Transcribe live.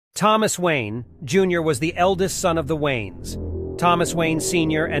Thomas Wayne, Jr. was the eldest son of the Waynes, Thomas Wayne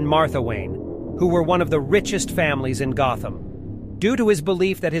Sr. and Martha Wayne, who were one of the richest families in Gotham. Due to his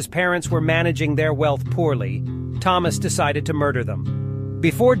belief that his parents were managing their wealth poorly, Thomas decided to murder them.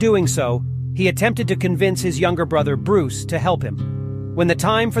 Before doing so, he attempted to convince his younger brother Bruce to help him. When the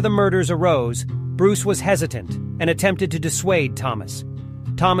time for the murders arose, Bruce was hesitant and attempted to dissuade Thomas.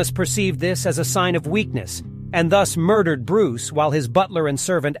 Thomas perceived this as a sign of weakness and thus murdered Bruce while his butler and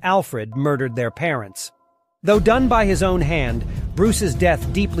servant Alfred murdered their parents. Though done by his own hand, Bruce's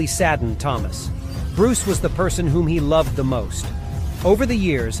death deeply saddened Thomas. Bruce was the person whom he loved the most. Over the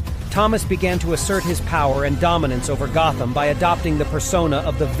years, Thomas began to assert his power and dominance over Gotham by adopting the persona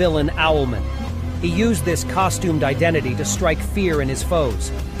of the villain Owlman. He used this costumed identity to strike fear in his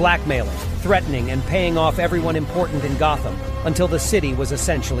foes, blackmailing, threatening, and paying off everyone important in Gotham until the city was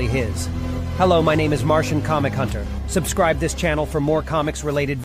essentially his. Hello, my name is Martian Comic Hunter. Subscribe this channel for more comics-related